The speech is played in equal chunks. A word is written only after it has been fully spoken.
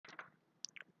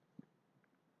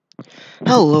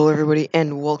Hello everybody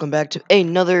and welcome back to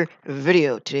another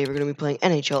video. Today we're going to be playing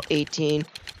NHL 18.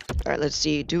 Alright, let's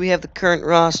see. Do we have the current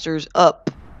rosters up?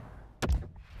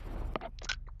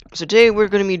 So today we're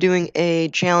going to be doing a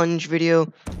challenge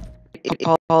video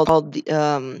called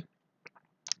the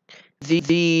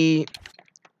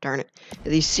darn it.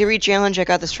 The Siri challenge. I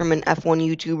got this from an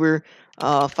F1 YouTuber,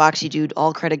 Foxy Dude.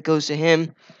 All credit goes to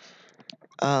him.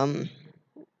 I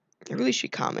really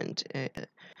should comment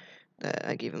that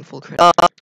I gave him full credit.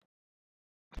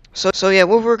 So yeah,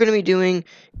 what we're going to be doing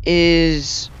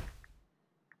is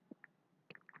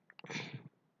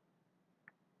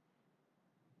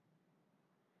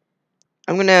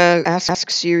I'm gonna ask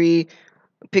Siri,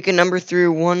 pick a number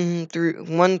through one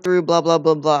through blah blah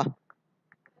blah blah.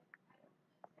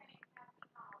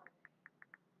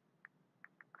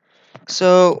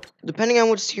 So depending on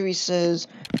what Siri says,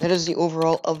 that is the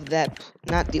overall of that,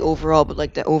 not the overall, but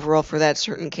like the overall for that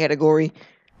certain category.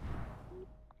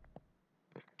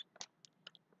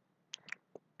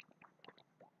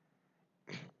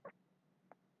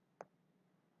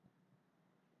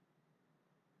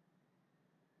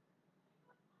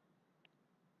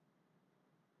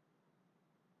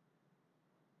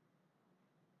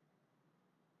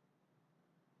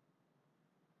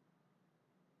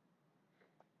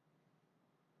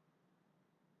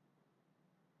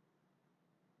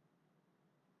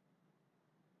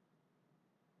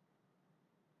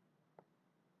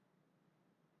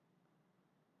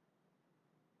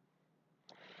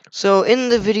 So in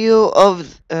the video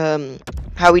of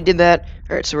how we did that,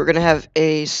 alright, so we're gonna have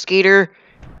a skater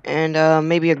and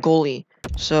maybe a goalie.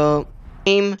 So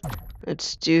name,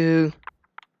 let's do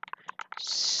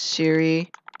Siri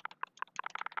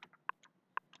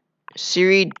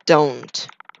don't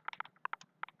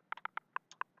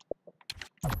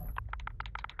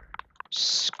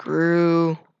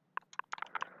screw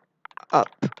up.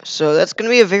 So that's gonna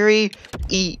be a very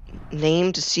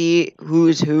name to see who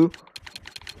is who.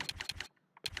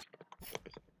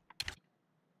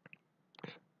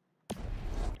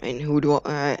 And who do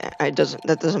that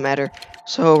doesn't matter.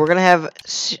 So we're gonna have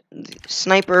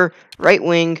sniper right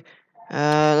wing.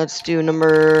 Let's do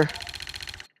number.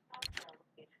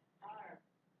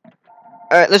 All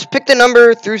right, let's pick the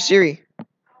number through Siri.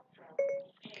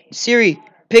 Siri,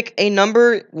 pick a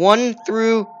number 1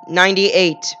 through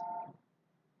 98.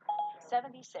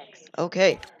 76.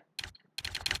 Okay.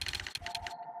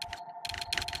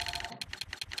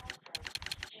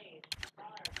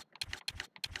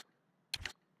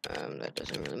 That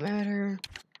doesn't really matter.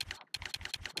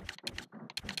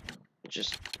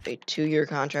 Just a 2-year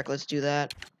contract. Let's do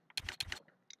that.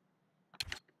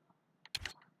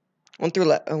 1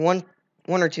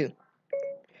 or 2.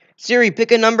 Siri,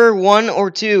 pick a number 1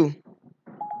 or 2.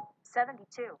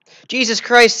 72. Jesus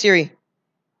Christ, Siri.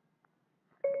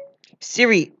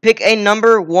 Siri, pick a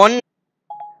number 1.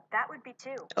 That would be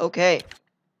 2. Okay.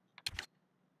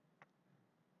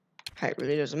 Height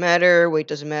really doesn't matter. Weight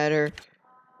doesn't matter.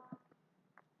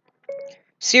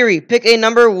 Siri, pick a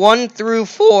number 1 through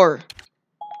 4.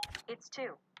 It's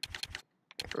 2.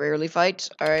 Rarely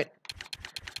fights. Alright.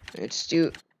 Let's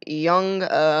do young.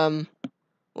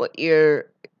 What year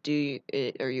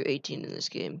are you 18 in this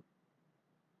game?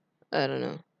 I don't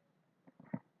know.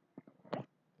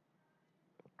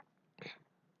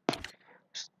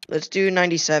 Let's do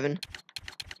 97.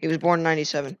 He was born in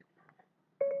 97.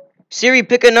 Siri,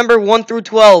 pick a number 1 through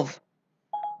 12.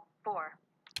 4.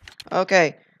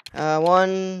 Okay.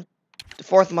 The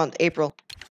 4th month, April.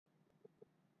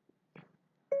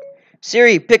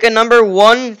 Siri, pick a number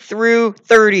 1 through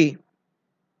 30.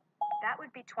 That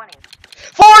would be 20.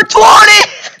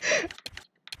 420!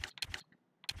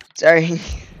 Sorry.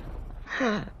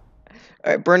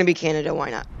 Alright, Burnaby, Canada, why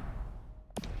not?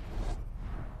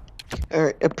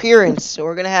 Alright, appearance. So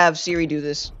we're gonna have Siri do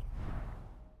this.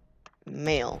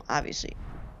 Male, obviously.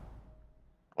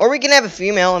 Or we can have a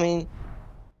female, I mean.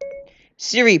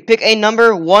 Siri, pick a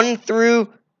number 1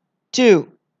 through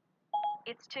 2.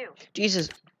 It's 2. Jesus.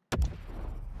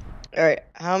 Alright,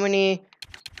 how many?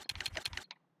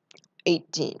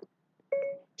 18.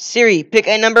 Siri, pick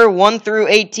a number 1 through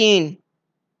 18.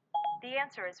 The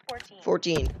answer is 14.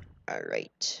 14.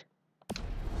 Alright.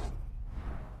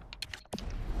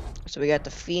 So we got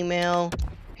the female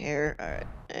hair, alright,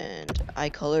 and eye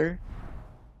color.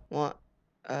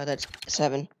 That's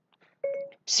 7.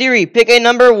 Siri, pick a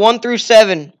number 1 through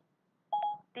 7.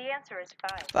 The answer is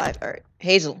 5. 5, alright.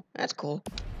 Hazel, that's cool.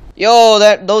 Yo,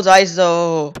 those eyes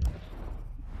though.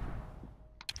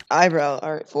 Eyebrow,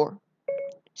 alright, 4.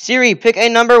 Siri, pick a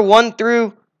number 1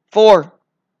 through 4.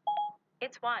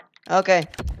 It's 1. Okay.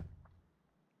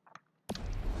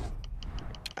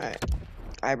 Alright.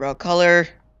 Eyebrow color.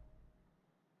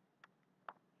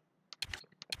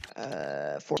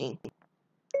 14.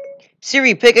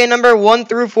 Siri, pick a number 1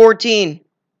 through 14.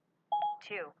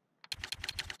 2.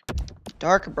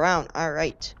 Dark brown.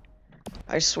 Alright.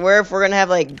 I swear if we're gonna have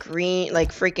like green,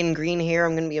 like freaking green hair,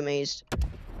 I'm gonna be amazed.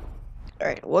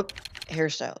 Alright, what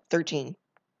hairstyle? 13.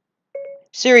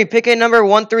 Siri, pick a number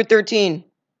 1 through 13.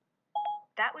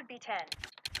 That would be 10.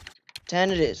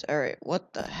 10 it is. Alright,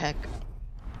 what the heck?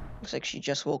 Looks like she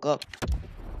just woke up.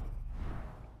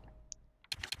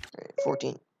 Alright,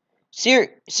 14.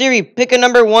 Siri, pick a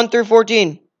number 1 through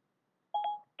 14.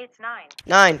 It's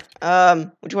 9.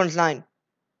 9. Which one's 9?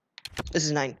 This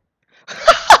is 9.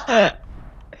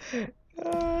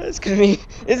 This is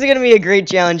gonna be a great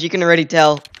challenge, you can already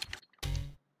tell.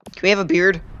 Can we have a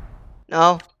beard?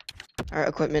 No? Alright,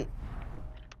 equipment.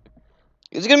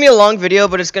 It's gonna be a long video,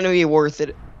 but it's gonna be worth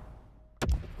it.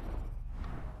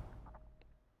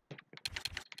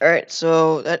 Alright,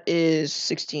 so that is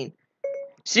 16.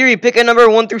 Siri, pick a number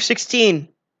 1 through 16.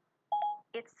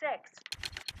 It's 6.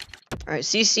 Alright,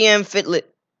 CCM Fitlet.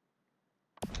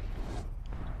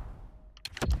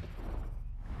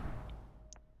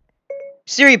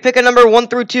 Siri, pick a number 1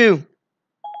 through 2.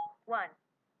 1.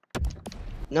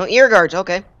 No ear guards,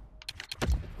 okay.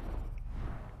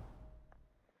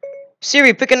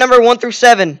 Siri, pick a number 1 through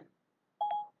 7.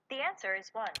 The answer is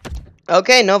 1.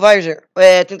 Okay, no visor.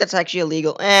 Wait, I think that's actually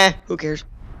illegal. Who cares?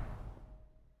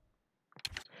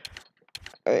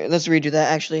 Alright, let's redo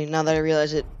that actually, now that I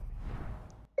realize it.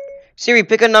 Siri,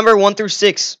 pick a number 1 through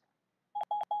 6.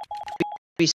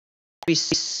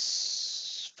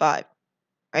 5.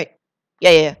 Right?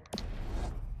 Yeah.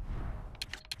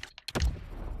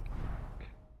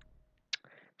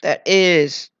 That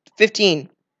is 15.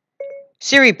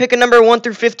 Siri, pick a number 1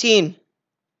 through 15.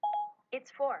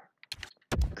 It's 4.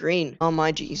 Green. Oh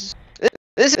my jeez.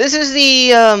 This is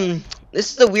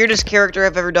the weirdest character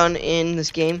I've ever done in this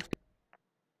game.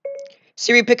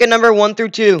 Siri, pick a number 1 through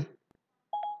 2.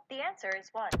 The answer is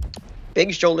 1.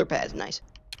 Big shoulder pads, nice.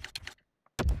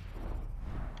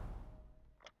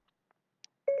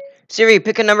 Siri,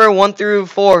 pick a number 1 through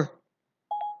 4.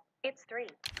 It's 3.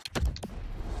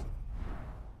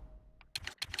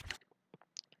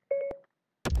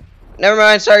 Never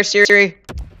mind, sorry, Siri.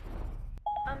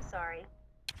 I'm sorry.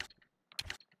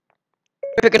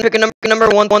 Pick a number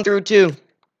 1 through 2.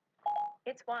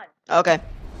 It's 1. Okay.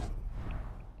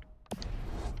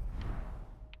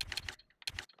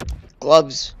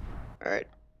 Gloves. Alright.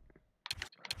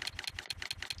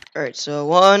 Alright, so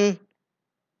 1,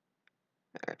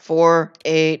 4,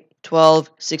 8, 12,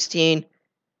 16,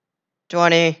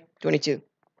 20, 22.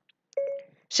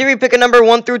 Siri, pick a number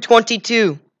 1 through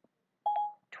 22.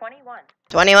 21.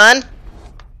 21?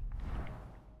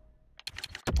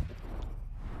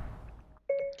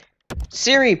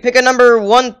 Siri, pick a number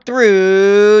 1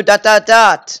 through ... That's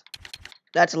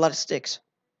a lot of sticks.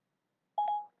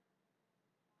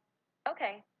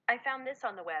 Okay, I found this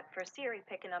on the web for Siri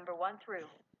pick a number 1 through.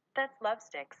 That's love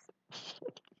sticks.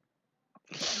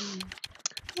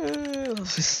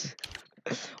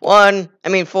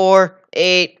 4,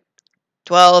 8,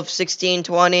 12, 16,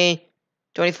 20,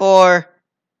 24,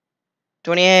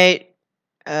 28,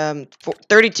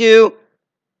 32,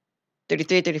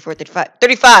 33, 34, 35.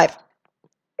 35!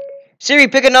 Siri,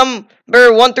 pick a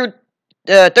number 1 through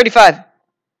 35.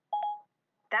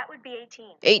 That would be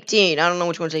 18. 18. I don't know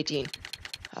which one's 18.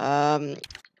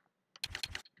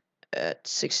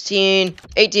 16.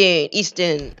 18.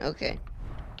 Easton. Okay.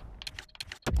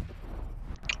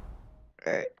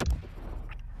 Alright.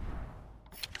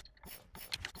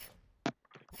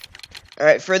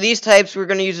 Alright, for these types, we're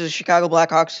going to use the Chicago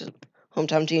Blackhawks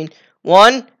hometown team.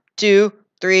 1, 2,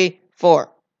 3,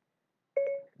 4.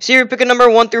 Siri, pick a number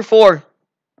 1 through 4.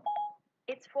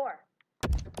 It's 4.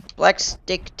 Black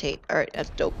stick tape. Alright, that's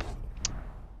dope.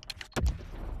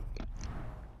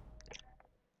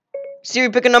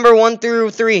 Siri, pick a number 1 through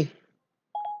 3.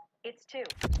 It's 2.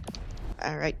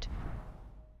 Alright.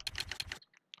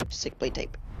 Stick plate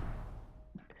tape.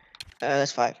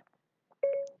 That's 5.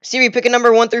 Siri, pick a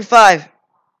number 1 through 5.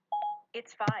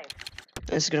 It's 5.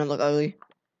 This is gonna look ugly.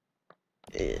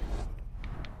 Ugh.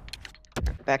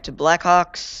 Back to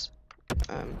Blackhawks.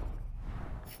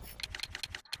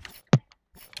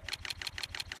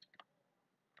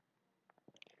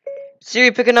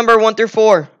 Siri, pick a number 1 through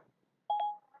 4.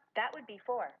 That would be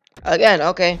 4. Again,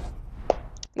 okay.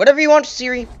 Whatever you want,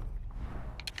 Siri.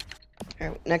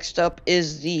 Alright, next up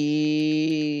is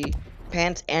the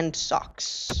pants and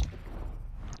socks.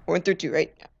 1 through 2,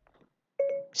 right?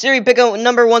 Siri, pick a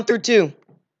number 1 through 2.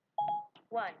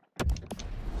 1.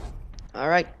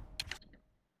 Alright.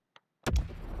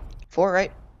 4,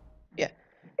 right?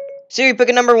 Siri, pick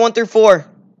a number 1 through 4.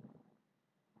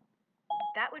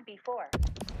 That would be 4.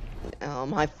 Oh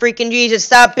my freaking Jesus,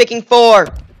 stop picking 4.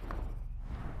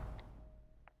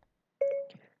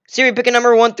 Siri, pick a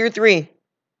number 1 through 3.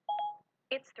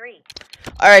 It's 3.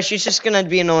 Alright, she's just gonna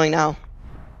be annoying now.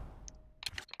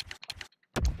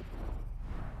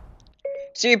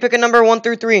 Siri, pick a number 1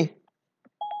 through 3.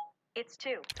 It's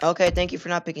 2. Okay, thank you for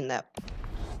not picking that.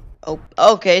 Oh,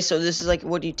 okay, so this is like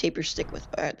what do you tape your stick with?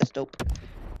 Alright, that's dope.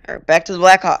 Alright, back to the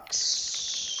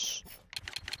Blackhawks.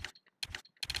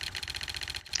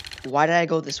 Why did I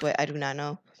go this way? I do not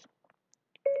know.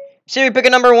 Siri, pick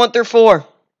a number 1 through 4.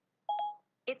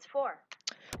 It's 4.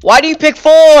 Why do you pick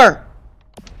 4?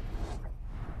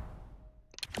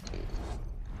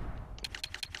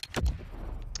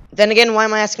 Then again, why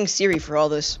am I asking Siri for all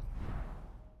this?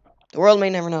 The world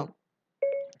may never know.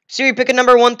 Siri, pick a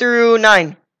number 1 through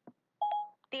 9.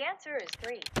 The answer is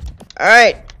 3.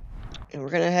 Alright. And we're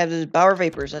gonna have this Bauer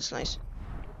Vapors. That's nice.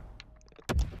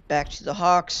 Back to the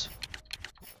Hawks.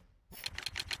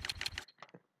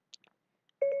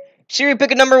 Siri,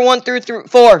 pick a number 1 through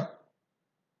 4.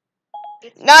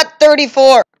 Not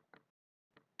 34.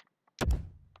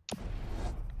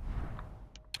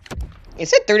 It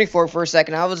said 34 for a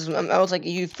second. I was like,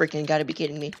 you freaking gotta be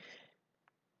kidding me.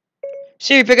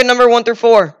 Siri, pick a number 1 through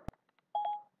 4.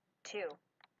 2.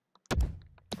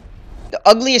 The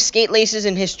ugliest skate laces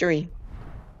in history.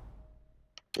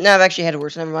 No, I've actually had it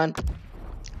worse. Never mind.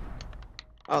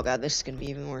 Oh god, this is gonna be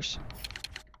even worse.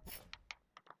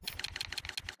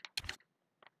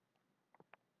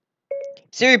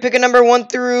 Siri, pick a number 1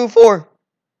 through 4.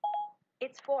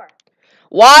 It's 4.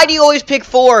 Why do you always pick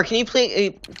 4? Can you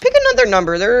pick another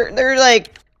number? There are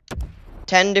like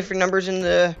 10 different numbers in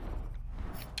the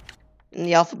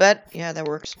alphabet. Yeah, that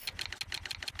works.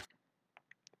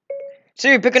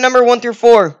 Siri, pick a number 1 through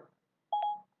 4.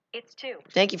 It's 2.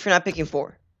 Thank you for not picking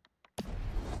 4.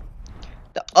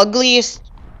 The ugliest.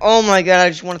 Oh my god, I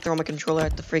just want to throw my controller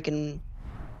at the freaking.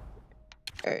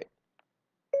 Alright.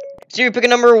 Siri, pick a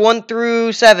number 1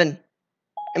 through 7.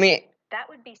 That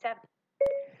would be 7.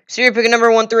 Siri, pick a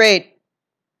number 1 through 8.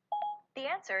 The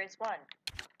answer is 1.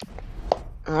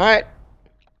 Alright.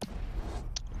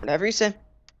 Whatever you say.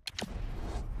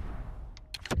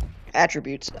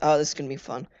 Attributes. Oh, this is gonna be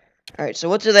fun. Alright, so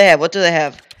what do they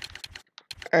have?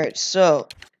 Alright, so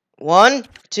 1,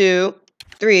 2,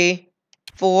 3,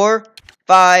 4,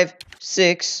 5,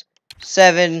 6,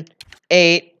 7,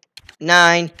 8,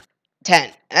 9,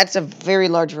 10. That's a very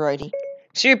large variety.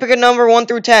 Siri, pick a number 1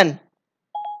 through 10.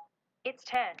 It's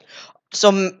 10.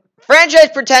 So, franchise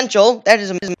potential. That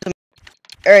is amazing.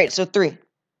 Alright, so 3.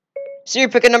 Siri,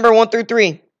 pick a number 1 through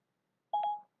 3.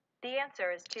 The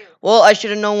answer is 2. Well, I should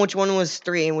have known which one was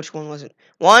 3 and which one wasn't.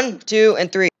 1, 2,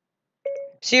 and 3.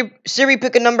 Siri,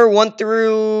 pick a number 1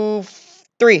 through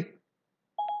 3.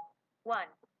 1.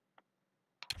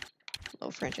 Oh,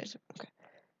 franchise. Okay.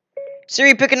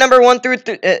 Siri, pick a number 1 through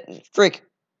freak.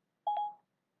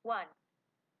 1.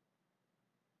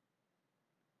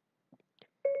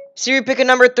 Siri, pick a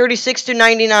number 36 to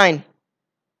 99.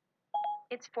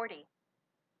 It's 40.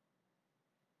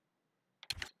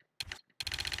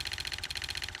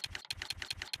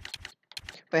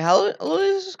 Wait, how low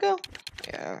does this go?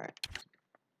 Yeah, alright.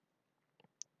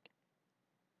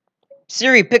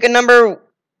 Siri, pick a number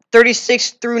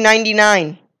 36 through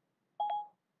 99.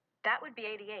 That would be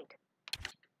 88.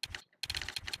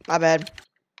 My bad.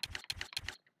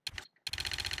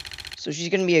 So she's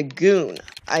gonna be a goon.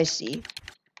 I see.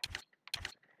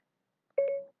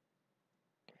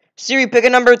 Siri, pick a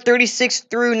number 36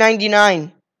 through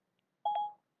 99.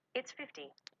 It's 50.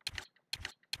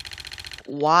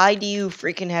 Why do you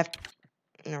freaking have...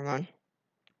 Never mind.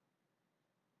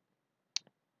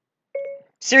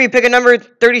 Siri, pick a number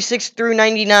 36 through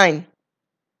 99.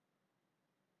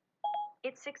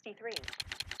 It's 63.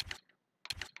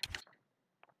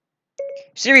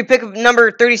 Siri, pick a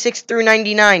number 36 through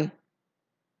 99.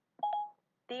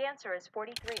 The answer is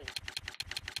 43.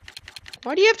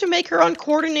 Why do you have to make her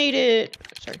uncoordinated?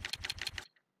 Sorry.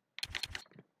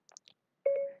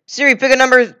 Siri, pick a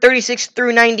number 36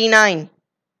 through 99.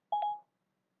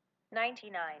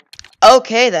 99.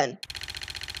 Okay, then.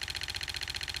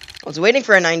 I was waiting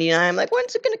for a 99. I'm like,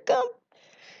 when's it gonna come?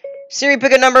 Siri,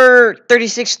 pick a number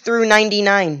 36 through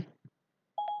 99.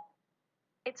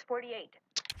 It's 48.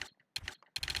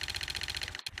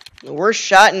 The worst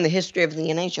shot in the history of the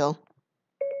NHL.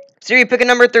 Siri, pick a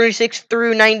number 36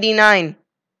 through 99.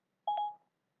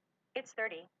 It's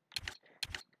 30.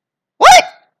 What?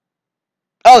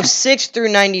 Oh, 6 through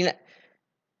 99.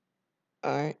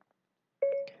 Alright.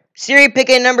 Siri, pick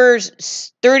a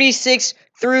numbers 36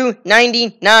 through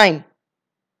 99.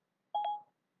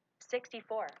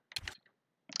 64.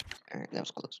 Alright, that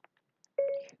was close.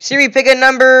 Siri, pick a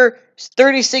number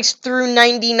 36 through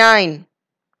 99.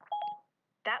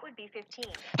 That would be 15.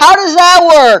 How does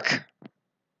that work?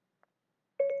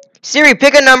 Siri,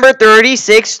 pick a number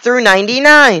 36 through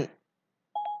 99.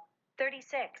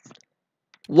 36.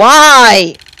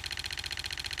 Why?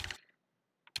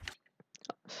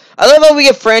 I love how we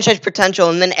get franchise potential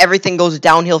and then everything goes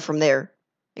downhill from there.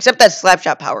 Except that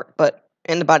slapshot power,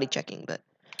 and the body checking, but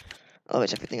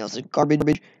otherwise everything else is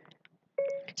garbage.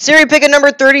 Siri, pick a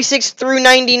number 36 through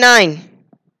 99.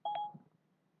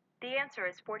 The answer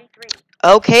is 43.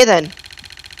 Okay then.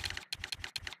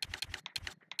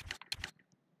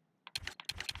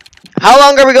 How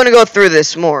long are we going to go through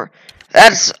this more?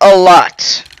 That's a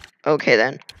lot. Okay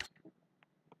then.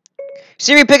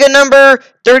 Siri, pick a number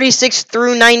 36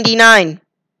 through 99.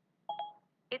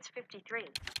 It's 53.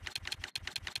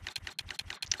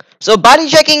 So body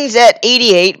checking's at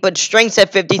 88, but strength's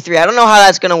at 53. I don't know how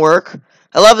that's going to work.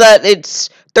 I love that it's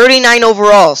 39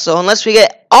 overall. So unless we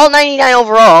get all 99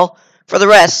 overall for the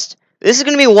rest, this is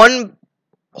going to be one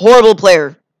horrible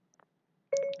player.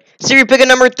 Siri, pick a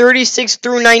number 36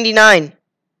 through 99.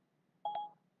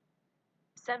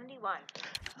 71.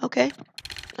 Okay,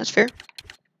 that's fair.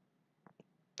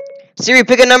 Siri,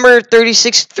 pick a number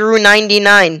 36 through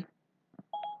 99.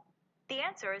 The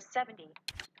answer is 70.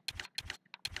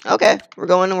 Okay, we're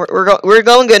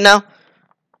going good now.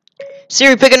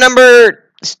 Siri, pick a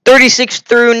number 36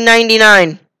 through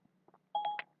 99.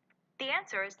 The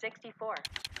answer is 64.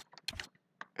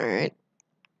 Alright.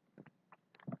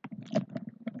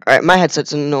 Alright, my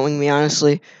headset's annoying me,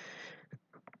 honestly.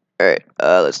 Alright,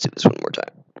 let's do this one more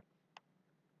time.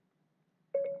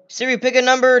 Siri, pick a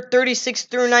number 36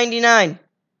 through 99.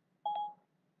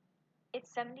 It's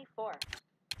 74.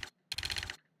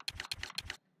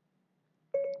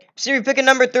 Siri, pick a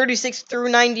number 36 through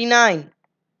 99.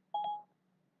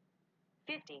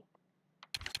 50.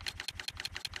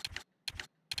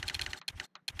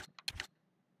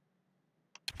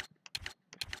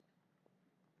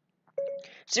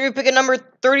 Siri, pick a number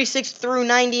 36 through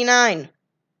 99.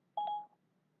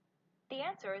 The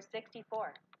answer is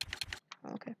 64.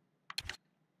 Okay.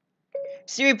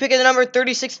 Siri, pick a number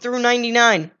 36 through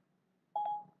 99.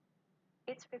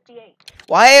 It's 58.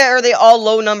 Why are they all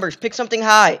low numbers? Pick something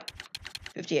high.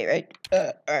 58, right?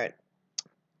 Alright.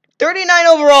 39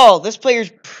 overall. This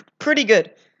player's pretty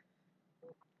good.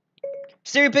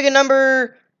 Siri, pick a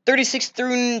number 36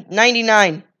 through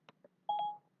 99.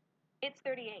 It's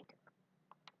 38.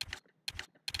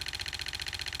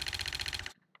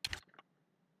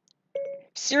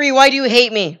 Siri, why do you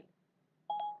hate me?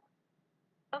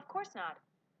 Of course not.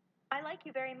 I like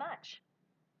you very much.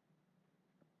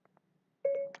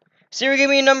 Siri, give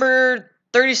me a number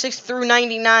 36 through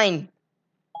 99.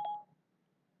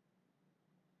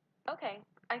 Okay,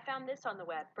 I found this on the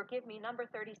web. Forgive me, number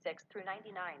 36 through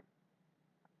 99.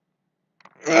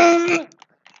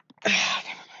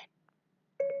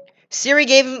 Siri,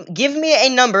 give me a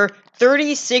number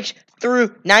 36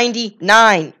 through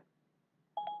 99.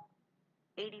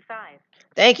 85.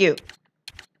 Thank you.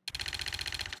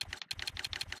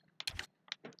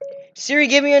 Siri,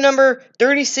 give me a number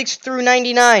 36 through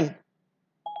 99.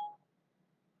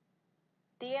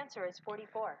 The answer is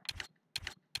 44.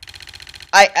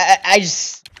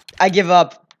 I give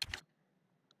up.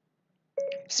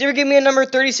 Siri, give me a number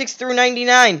 36 through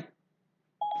 99.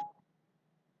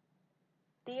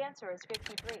 The answer is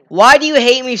 53. Why do you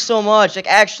hate me so much? Like,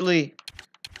 actually.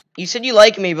 You said you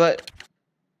like me, but...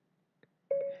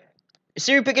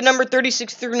 Siri, pick a number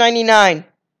 36 through 99.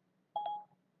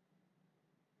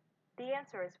 The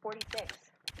answer is 46.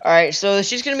 Alright, so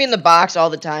she's gonna be in the box all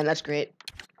the time. That's great.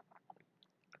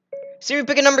 Siri,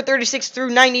 pick a number 36 through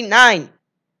 99.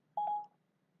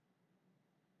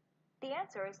 The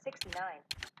answer is 69.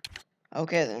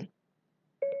 Okay, then.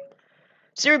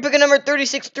 Siri, pick a number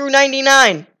 36 through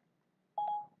 99.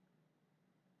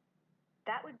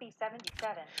 That would be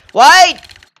 77. Why?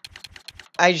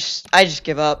 I just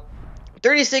give up.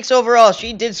 36 overall.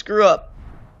 She did screw up.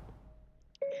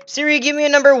 Siri, give me a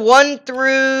number 1 through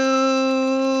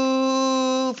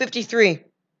 53.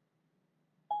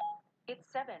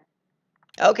 It's 7.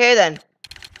 Okay, then.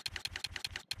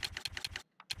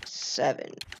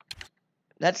 7.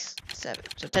 That's 7.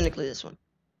 So technically this one.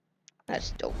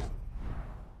 That's dope.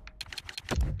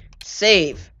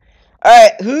 Save.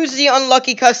 Alright, who's the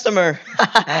unlucky customer?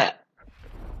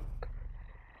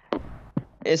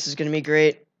 This is gonna be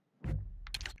great.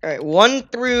 Alright, 1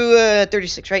 through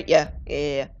 36, right? Yeah.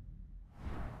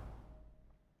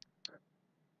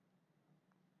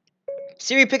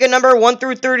 Siri, pick a number 1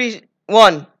 through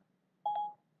 31.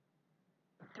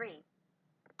 3.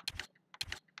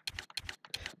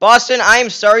 Boston, I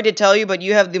am sorry to tell you, but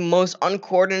you have the most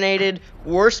uncoordinated,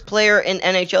 worst player in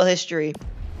NHL history.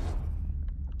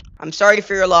 I'm sorry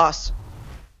for your loss.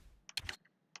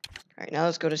 Alright, now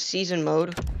let's go to season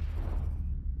mode.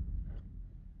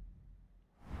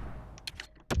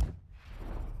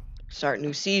 Start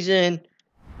new season.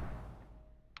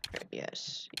 Right,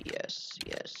 yes, yes,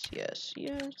 yes, yes,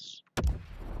 yes.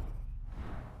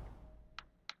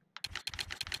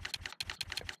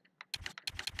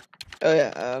 Oh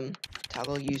yeah,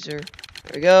 toggle user.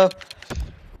 There we go.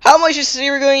 How much is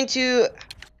Siri going to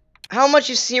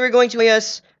pay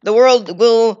us? The world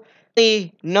will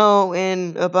know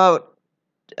in about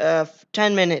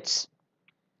 10 minutes.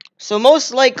 So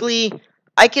most likely,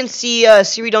 I can see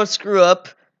Siri Don't Screw Up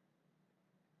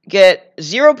get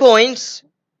 0 points,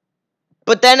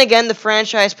 but then again, the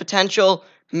franchise potential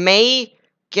may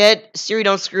get Siri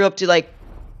Don't Screw Up to like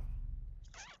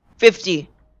 50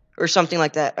 or something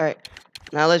like that. All right,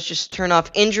 now let's just turn off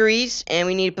injuries, and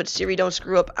we need to put Siri Don't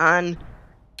Screw Up on.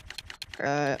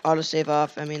 Autosave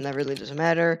off. I mean, that really doesn't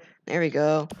matter. There we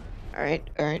go. All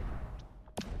right.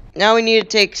 Now we need to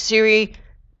take Siri.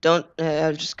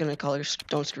 I'm just gonna call her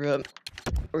Don't Screw Up.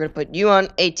 We're gonna put you on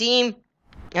a team,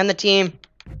 and the team.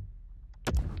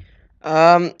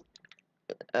 1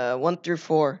 through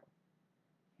 4.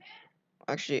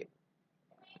 Actually,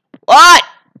 what?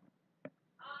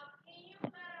 Can you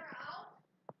let her out?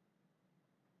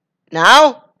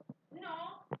 Now? No,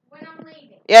 when I'm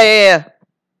leaving. Yeah.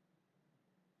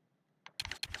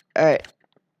 All right.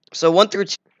 So 1 through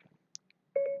 2.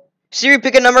 Siri,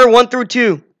 pick a number 1 through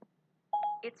 2.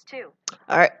 It's 2.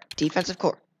 All right. Defensive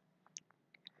core.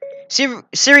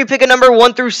 Siri, pick a number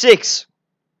 1 through 6.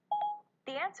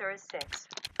 The answer is 6.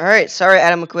 All right. Sorry,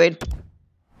 Adam McQuaid.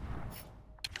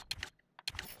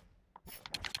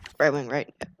 Right wing,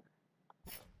 right.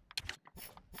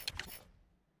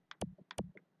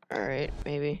 All right,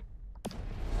 maybe.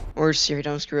 Or Siri,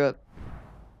 don't screw up.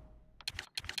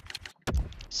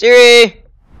 Siri,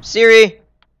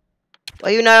 why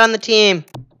are you not on the team?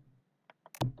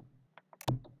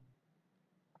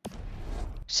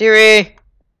 Siri.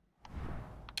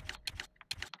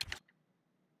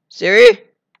 Did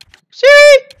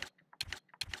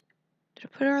I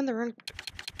put her on the wrong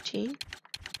team?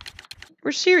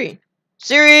 Where's Siri?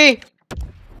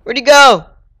 Where'd he go?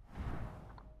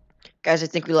 Guys, I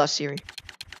think we lost Siri.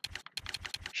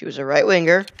 She was a right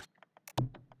winger.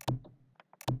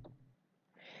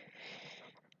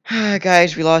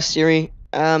 Guys, we lost Siri.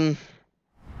 I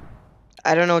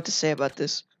don't know what to say about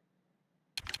this.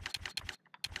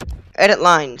 Edit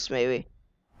lines, maybe.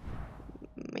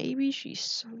 Maybe she's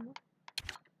somewhat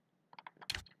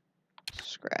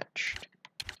scratched.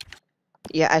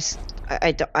 Yeah,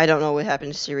 I don't know what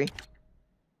happened to Siri.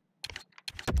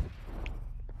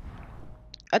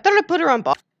 I thought I put her on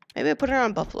Buffalo. Maybe I put her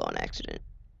on Buffalo on accident.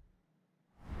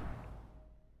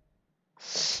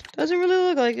 Doesn't really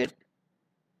look like it.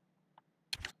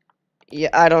 Yeah,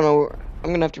 I don't know.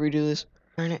 I'm gonna have to redo this.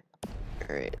 Darn it.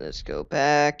 Alright, let's go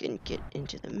back and get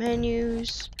into the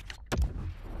menus.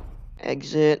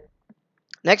 Exit.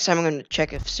 Next time I'm gonna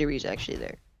check if Siri's actually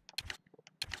there.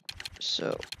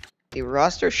 So, the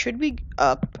roster should be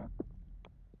up.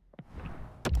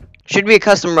 Should be a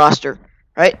custom roster,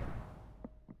 right?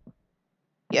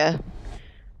 Yeah.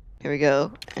 Here we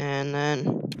go. And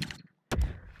then...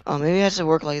 Oh, maybe it has to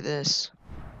work like this.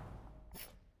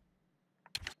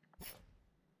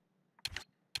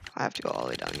 I have to go all the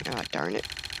way down here. Oh, darn it.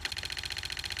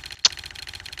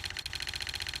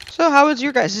 So, how was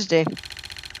your guys' day?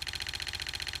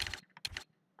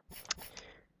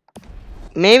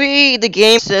 Maybe the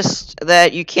game insists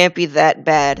that you can't be that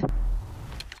bad.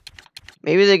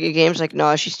 Maybe the game's like,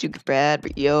 no, she's too bad,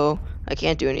 but yo, I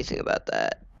can't do anything about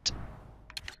that.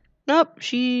 Nope,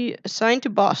 she assigned to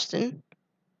Boston.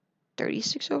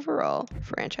 36 overall,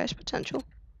 franchise potential.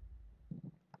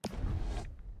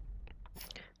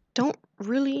 Don't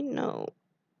really know.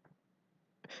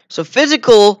 So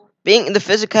physical, being the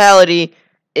physicality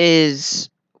is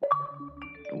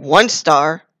 1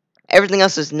 star. Everything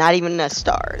else is not even a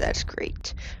star. That's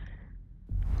great.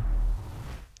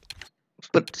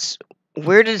 But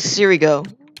where did Siri go?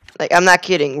 Like, I'm not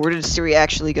kidding. Where did Siri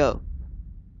actually go?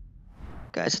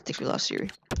 Guys, I think we lost Siri.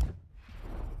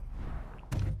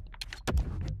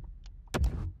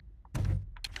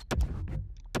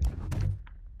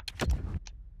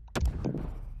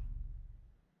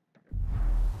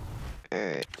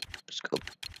 Alright, let's go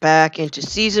back into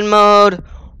season mode.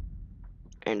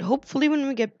 And hopefully when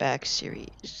we get back, Siri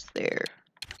is there.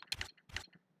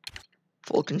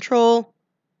 Full control.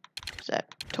 Does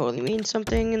that totally mean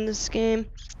something in this game?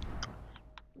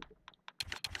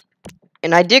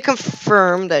 And I did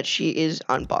confirm that she is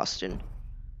on Boston.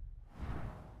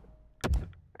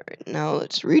 Alright, now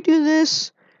let's redo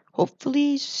this.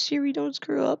 Hopefully Siri don't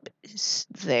screw up. It's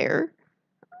there.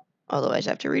 Otherwise I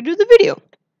have to redo the video.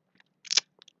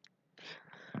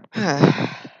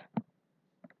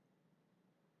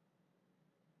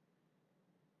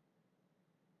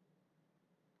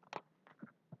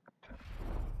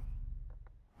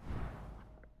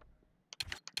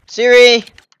 Siri,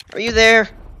 are you there?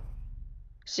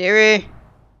 Siri?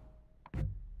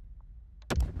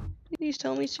 Please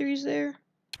tell me Siri's there.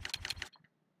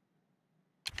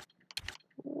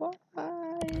 Why?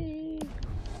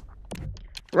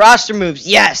 Roster moves,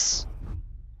 yes!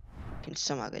 Can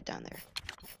somehow get down there.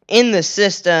 In the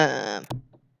system.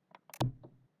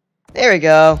 There we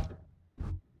go.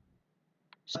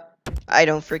 I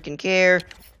don't freaking care.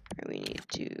 We need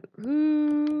to.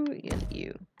 Ooh,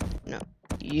 you. No,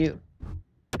 you.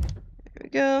 There we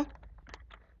go.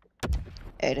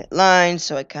 Edit lines,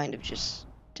 so I kind of just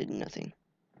did nothing.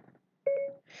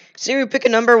 Siri, pick a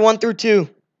number 1 through 2.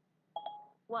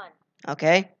 1.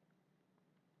 Okay.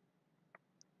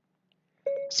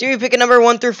 Siri, pick a number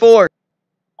 1 through 4.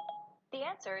 The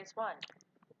answer is 1.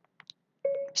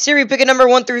 Siri, pick a number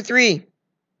 1 through 3.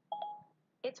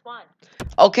 It's 1.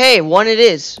 Okay, 1 it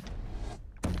is.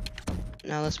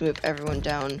 Now let's move everyone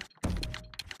down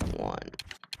 1.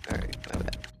 Alright, my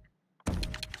bad.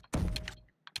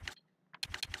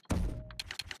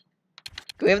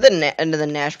 Can we have the end of the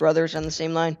Nash brothers on the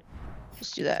same line? Let's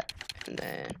do that. And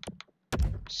then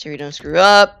Siri, don't screw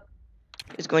up,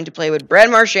 is going to play with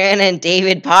Brad Marchand and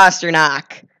David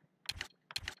Pasternak.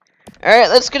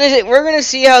 Alright, we're gonna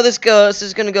see how this goes. This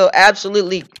is gonna go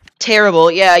absolutely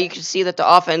terrible. Yeah, you can see that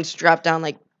the offense dropped down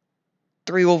like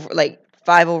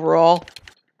 5 overall.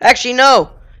 Actually,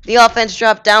 no. The offense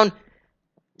dropped down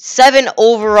 7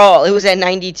 overall. It was at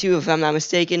 92 if I'm not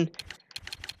mistaken.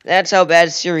 That's how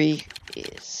bad Siri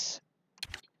is.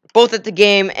 Both at the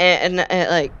game and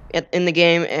in the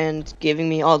game and giving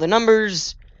me all the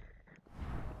numbers.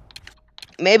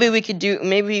 Maybe we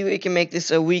can make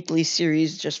this a weekly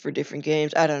series just for different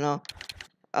games. I don't know.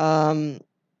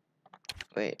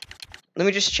 Wait. Let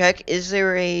me just check. Is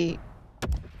there a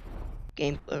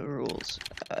game rules?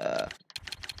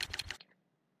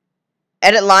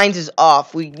 Edit lines is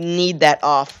off. We need that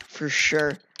off for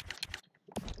sure.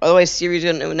 Otherwise, Siri's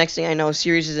gonna. Next thing I know,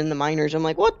 Siri's is in the minors. I'm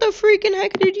like, what the freaking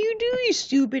heck did you do, you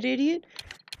stupid idiot?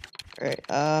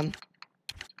 Alright,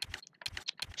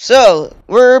 so,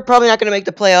 we're probably not gonna make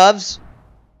the playoffs.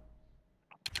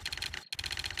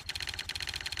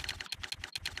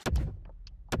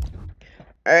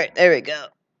 Alright, there we go.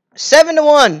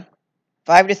 7-1.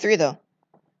 5-3 though.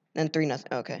 Then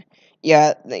 3-0. Okay.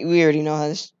 Yeah, we already know how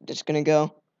this is gonna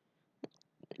go.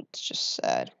 It's just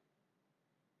sad.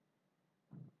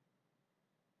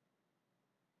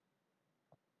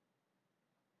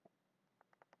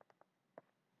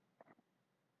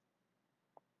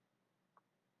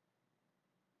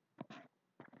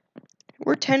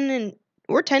 We're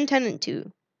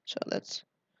 10-2. So that's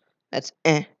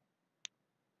eh.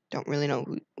 Don't really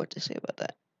know what to say about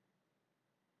that.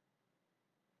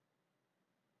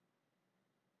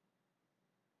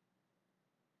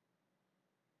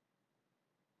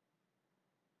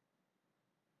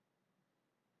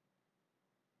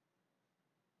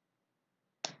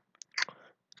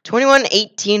 "21,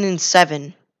 18, and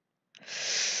 7.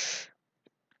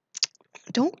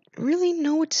 Don't really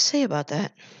know what to say about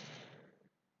that.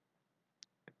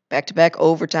 Back-to-back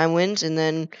overtime wins, and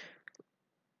then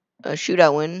a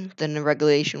shootout win, then a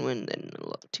regulation win, then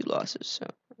 2 losses. So,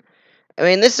 I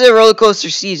mean, this is a roller coaster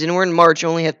season. We're in March,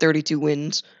 only had 32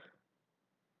 wins.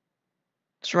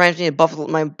 This reminds me of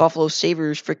my Buffalo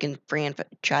Sabres freaking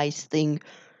franchise thing.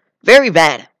 Very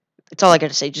bad. That's all I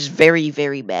gotta say. Just very,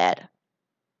 very bad.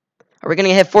 Are we gonna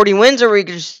hit 40 wins, or are we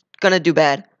just gonna do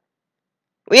bad?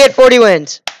 We had 40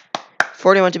 wins.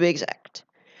 41 to be exact.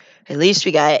 At least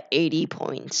we got 80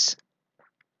 points.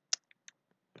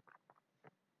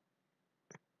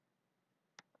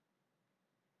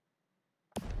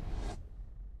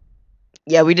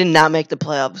 Yeah, we did not make the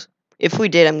playoffs. If we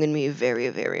did, I'm going to be very,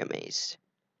 very amazed.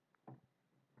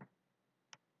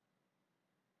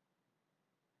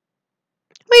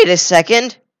 Wait a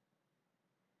second.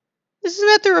 Isn't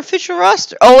that their official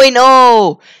roster? Oh, wait,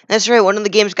 no. That's right. One of the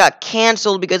games got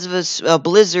canceled because of a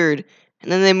blizzard.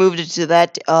 And then they moved it to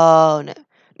that. Oh, no.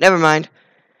 Never mind.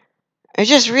 I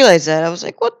just realized that. I was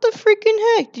like, what the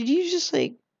freaking heck? Did you just,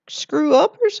 like, screw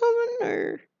up or something?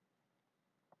 Or...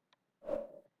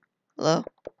 Hello?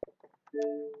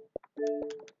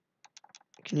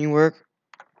 Can you work?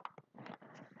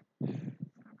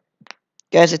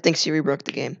 Guys, I think Siri broke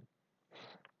the game.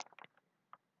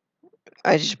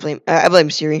 I blame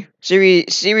Siri. Siri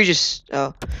just,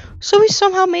 oh. So we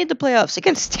somehow made the playoffs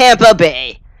against Tampa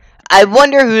Bay. I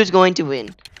wonder who's going to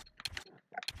win.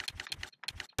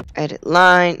 Edit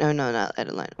line. No, not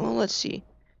edit line. Well, let's see.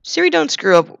 Siri, don't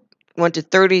screw up. Went to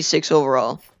 36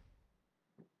 overall.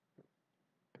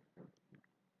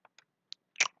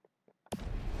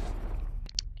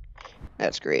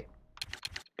 That's great.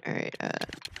 Alright,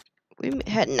 we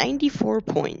had 94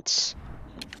 points.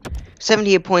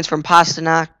 78 points from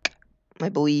Pasternak, my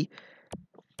boy.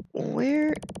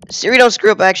 Where? Siri, don't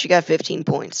screw up. I actually got 15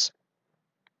 points.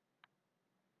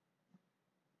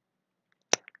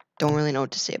 Don't really know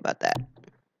what to say about that.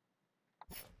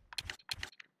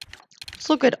 Let's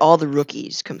look at all the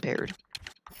rookies compared.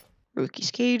 Rookie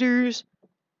skaters.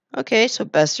 Okay, so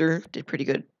Besser did pretty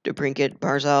good. DeBrincat,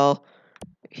 Barzal,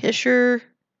 Hischer.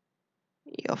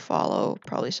 You'll follow.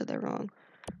 Probably said that wrong.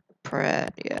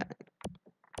 Pratt, yeah.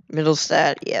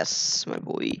 Middlestat, yes, my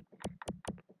boy.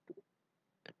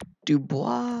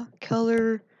 Dubois,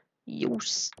 Keller,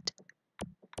 Yost.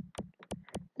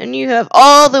 And you have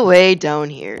all the way down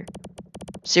here.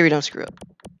 Siri, don't screw up.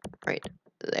 Right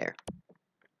there.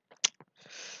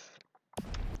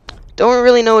 Don't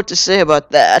really know what to say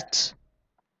about that.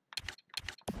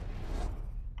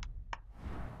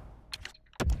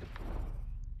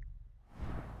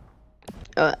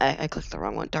 I clicked the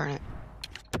wrong one, darn it.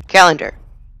 Calendar.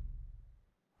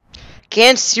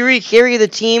 Can Siri carry the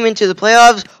team into the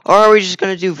playoffs, or are we just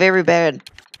going to do very bad?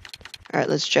 Alright,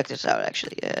 let's check this out,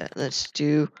 actually. Yeah, let's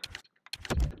do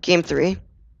Game 3.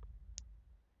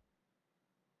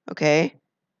 Okay.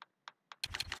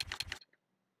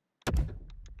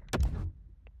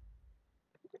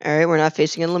 Alright, we're not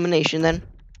facing elimination then.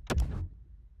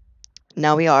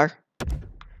 Now we are.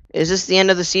 Is this the end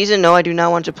of the season? No, I do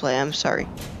not want to play. I'm sorry.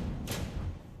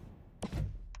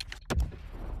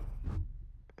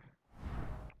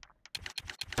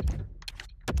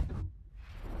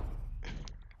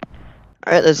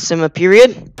 Alright, let's sim a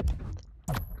period.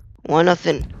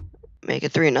 1-0. Make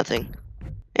it 3-0.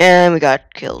 And we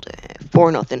got killed.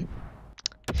 4-0.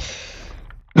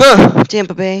 Huh.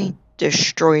 Tampa Bay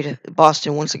destroyed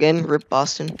Boston once again. Rip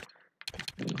Boston.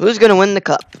 Who's gonna win the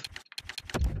cup?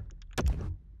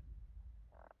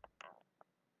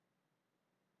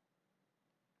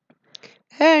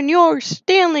 And your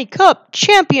Stanley Cup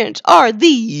champions are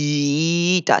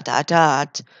the ...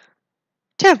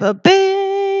 Tampa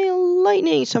Bay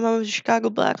Lightning. Some of the Chicago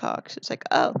Blackhawks. It's like,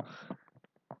 oh.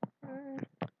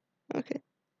 Okay.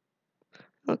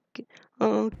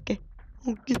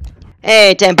 Okay.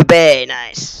 Hey, Tampa Bay.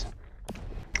 Nice.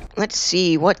 Let's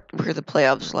see. What were the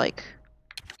playoffs like?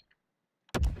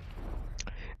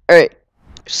 Alright.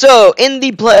 So, in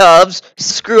the playoffs,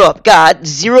 screw up. Got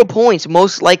 0 points,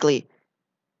 most likely.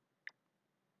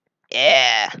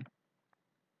 Yeah.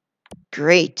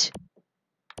 Great.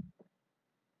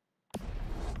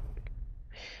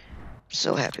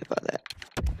 So happy about that.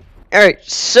 Alright,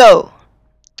 so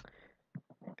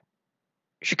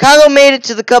Chicago made it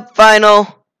to the Cup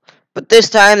final, but this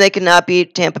time they could not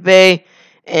beat Tampa Bay,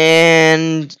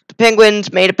 and the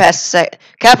Penguins made it past the second.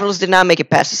 Capitals did not make it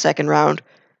past the second round.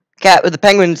 The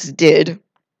Penguins did.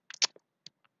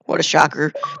 What a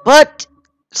shocker. But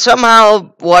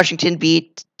somehow Washington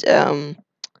beat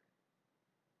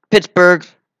Pittsburgh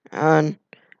on,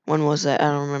 when was that?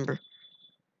 I don't remember.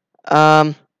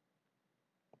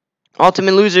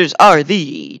 Ultimate losers are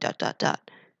the ...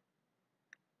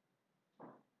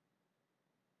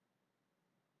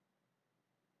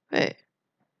 Hey.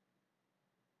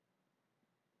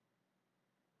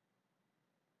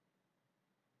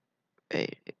 Hey.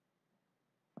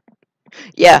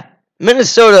 Yeah,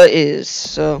 Minnesota is,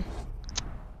 so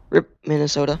rip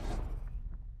Minnesota.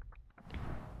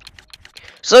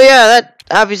 So yeah, that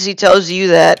obviously tells you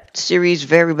that Siri's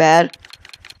very bad.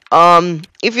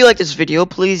 If you like this video,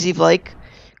 please leave a like,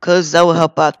 cause that will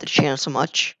help out the channel so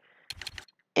much.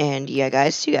 And yeah,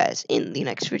 guys, see you guys in the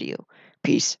next video.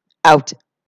 Peace out.